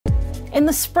In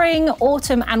the spring,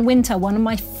 autumn and winter, one of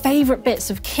my favorite bits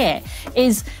of kit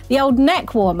is the old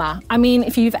neck warmer. I mean,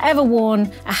 if you've ever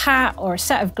worn a hat or a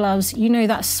set of gloves, you know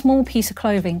that small piece of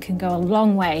clothing can go a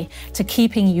long way to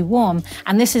keeping you warm,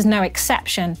 and this is no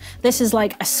exception. This is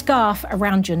like a scarf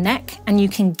around your neck, and you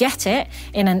can get it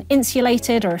in an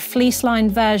insulated or a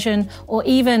fleece-lined version, or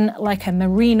even like a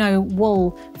merino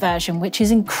wool version, which is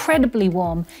incredibly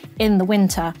warm in the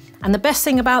winter. And the best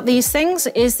thing about these things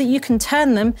is that you can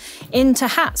turn them into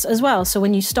hats as well. So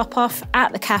when you stop off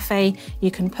at the cafe, you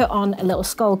can put on a little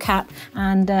skull cap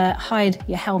and hide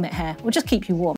your helmet hair, or just keep you warm.